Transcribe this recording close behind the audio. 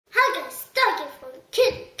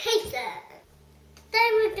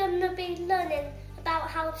to be learning about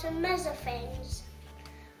how to measure things.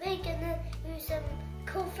 We're going to use some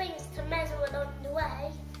cool things to measure along the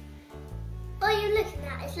way. What are you looking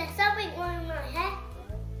at? Is there something wrong with my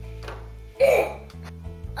hair?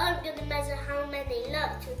 I'm going to measure how many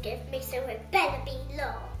lots you give me, so it better be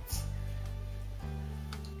lots.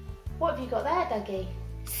 What have you got there, Dougie?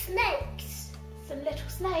 Snakes. Some little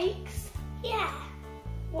snakes? Yeah.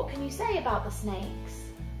 What can you say about the snakes?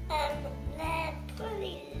 They're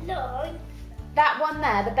pretty long. That one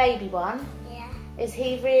there, the baby one? Yeah. Is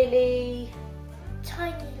he really...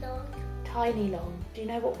 Tiny long. Tiny long. Do you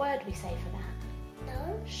know what word we say for that?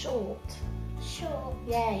 No. Short. Short.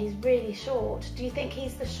 Yeah, he's really short. Do you think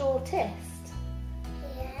he's the shortest?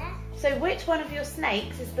 Yeah. So which one of your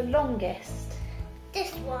snakes is the longest?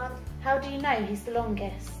 This one. How do you know he's the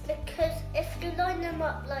longest? Because if you line them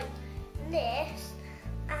up like this,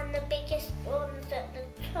 and the biggest one's at the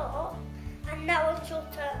top, and that one's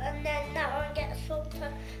shorter, and then that one gets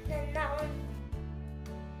shorter, then that one...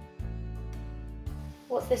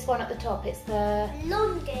 What's this one at the top? It's the...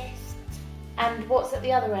 longest. And what's at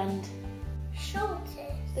the other end?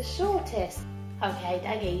 Shortest. The shortest. Okay,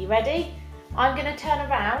 Dougie, you ready? I'm going to turn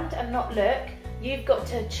around and not look. You've got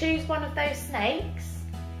to choose one of those snakes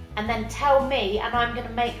and then tell me, and I'm going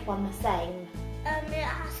to make one the same. It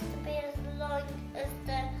has to be as long as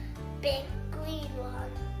the big green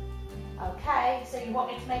one. Okay, so you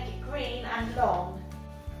want me to make it green and long.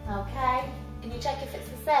 Okay, can you check if it's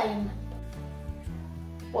the same?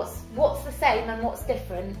 What's the same and what's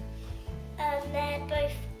different? They're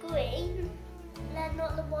both green. They're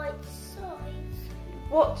not the right size.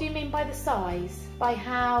 What do you mean by the size? By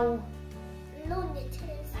how Long it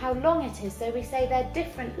is. how long it is? So we say they're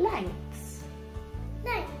different lengths.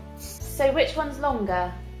 Lengths. So which one's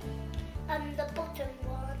longer? The bottom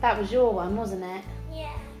one. That was your one, wasn't it?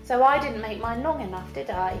 Yeah. So I didn't make mine long enough, did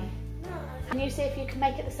I? No. Can you see if you can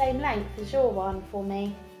make it the same length as your one for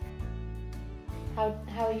me? How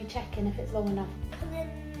are you checking if it's long enough? And then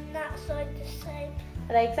that side the same.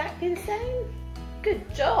 Are they exactly the same?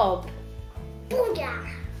 Good job. Booyah!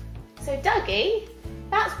 So Dougie,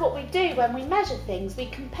 that's what we do when we measure things, we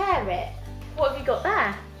compare it. What have you got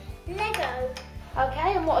there? Lego.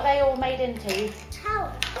 Okay, and what are they all made into?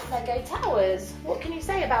 Tower. Lego towers. What can you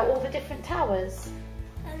say about all the different towers?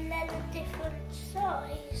 And then a different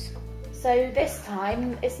size. So this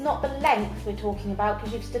time, it's not the length we're talking about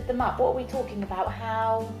because you've stood them up. What are we talking about?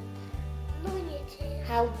 How Long it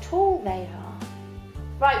is. tall they are.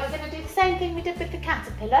 Right, we're going to do the same thing we did with the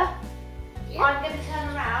caterpillar. Yep. I'm going to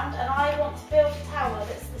turn around and I want to build a tower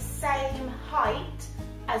that's the same height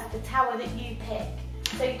as the tower that you pick.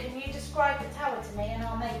 So can you describe the tower to me and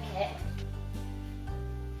I'll make it?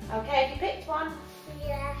 Okay, have you picked one?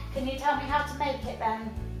 Yeah. Can you tell me how to make it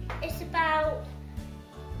then? It's about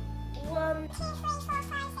 1, 2, 3, 4, 5,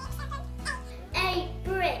 6, 7, 8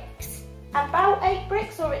 bricks. About 8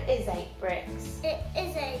 bricks or it is 8 bricks? It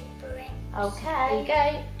is 8 bricks. Okay,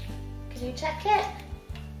 go. Can you check it?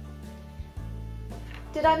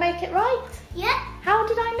 Did I make it right? Yeah. How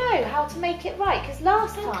did I know how to make it right? Because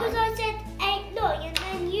last Because time... I said 8 long and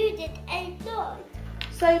then you did 8 long.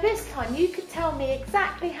 So this time you could tell me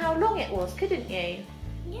exactly how long it was, couldn't you?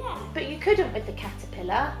 Yeah. But you couldn't with the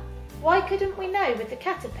caterpillar. Why couldn't we know with the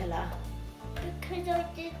caterpillar? Because I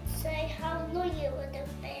did say how long it would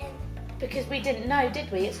have been. Because we didn't know,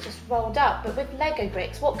 did we? It's just rolled up. But with Lego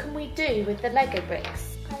bricks, what can we do with the Lego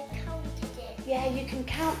bricks? I counted it. Yeah, you can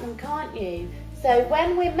count them, can't you? So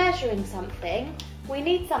when we're measuring something, we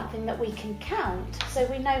need something that we can count so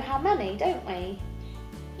we know how many, don't we?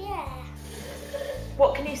 Yeah.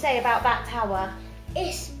 What can you say about that tower?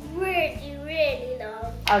 It's really, really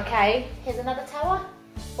long. Okay, here's another tower.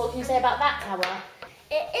 What can you say about that tower?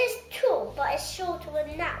 It is tall, but it's shorter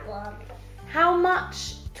than that one. How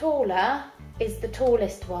much taller is the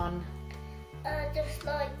tallest one? Just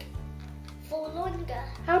like 4 longer.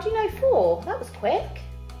 How do you know 4? That was quick.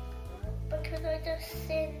 Because I just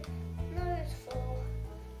seen those 4.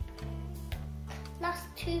 That's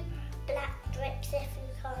 2 black bricks if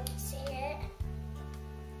you can't see it.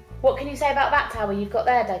 What can you say about that tower you've got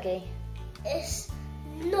there, Dougie? It's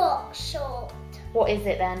not short. What is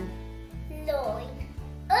it then? Long.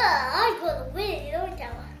 I've got a really long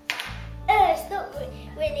tower. It's not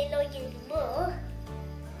really long anymore.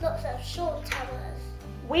 Lots of short towers.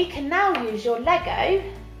 We can now use your Lego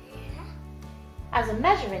Yeah. as a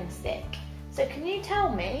measuring stick. So can you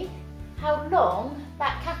tell me how long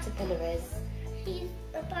that caterpillar is? He's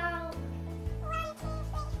about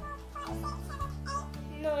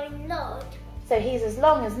 9 long. So he's as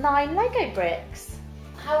long as 9 Lego bricks.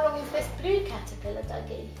 How long is this blue caterpillar,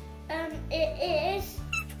 Dougie? It is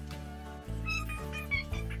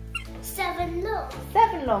 7 long.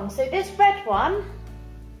 7 long. So this red one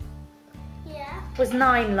Yeah. was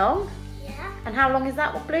 9 long. Yeah. And how long is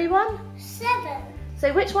that blue one? 7.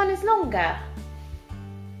 So which one is longer?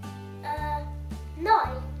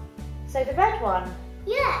 9. So the red one.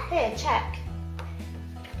 Yeah. Here, check.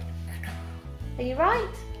 Are you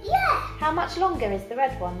right? Yeah. How much longer is the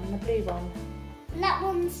red one than the blue one? That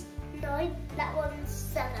one's 9. That one's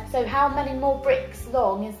 7. So how many more bricks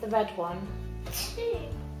long is the red one? 2.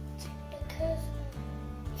 Because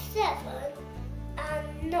 7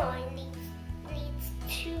 and 9 needs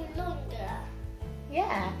 2 longer.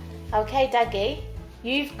 Yeah. Okay, Douggie.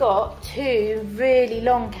 You've got 2 really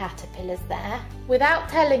long caterpillars there. Without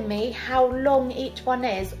telling me how long each one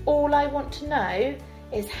is, all I want to know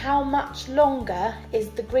is how much longer is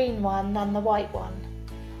the green one than the white one?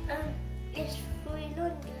 It's 3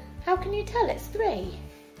 longer. How can you tell it's 3?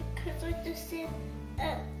 Because I just said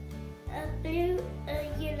a blue, a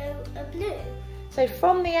yellow, a blue. So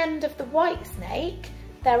from the end of the white snake,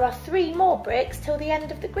 there are 3 more bricks till the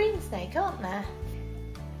end of the green snake, aren't there?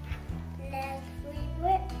 There's 3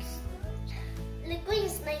 bricks. The green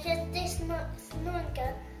snake is this much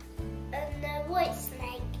longer than the white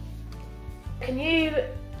snake. Can you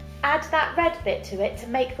add that red bit to it to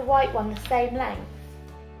make the white one the same length?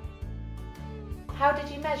 How did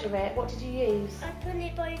you measure it? What did you use? I put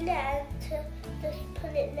it by leg to just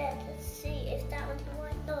put it there to see if that was the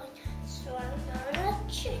right line. So I'm gonna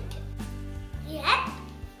check it. Yeah.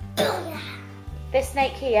 This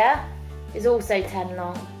snake here is also 10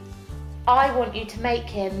 long. I want you to make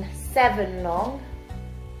him 7 long,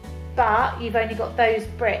 but you've only got those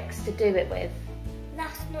bricks to do it with.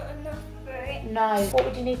 That's not enough brick. No. What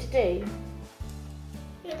would you need to do?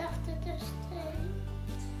 You'd have to just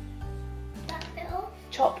take that bit off.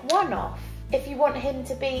 Chop 1 off. If you want him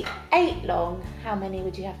to be 8 long, how many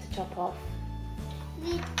would you have to chop off?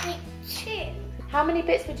 You'd take 2. How many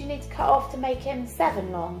bits would you need to cut off to make him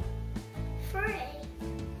 7 long? 3.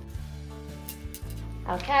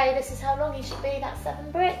 Okay, this is how long he should be, that's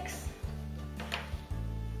 7 bricks.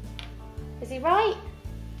 Is he right?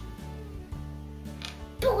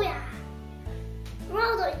 Booyah!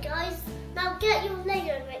 Well done, guys. Now get your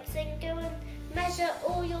Lego bricks and go and measure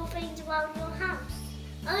all your things around your house.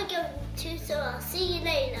 I'm going to, so I'll see you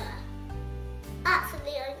later.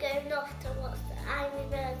 Actually, I'm going off to watch the Angry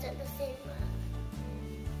Birds at the cinema.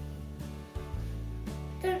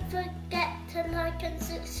 Don't forget to like and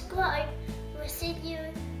subscribe. We'll see you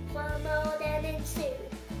for more learning soon.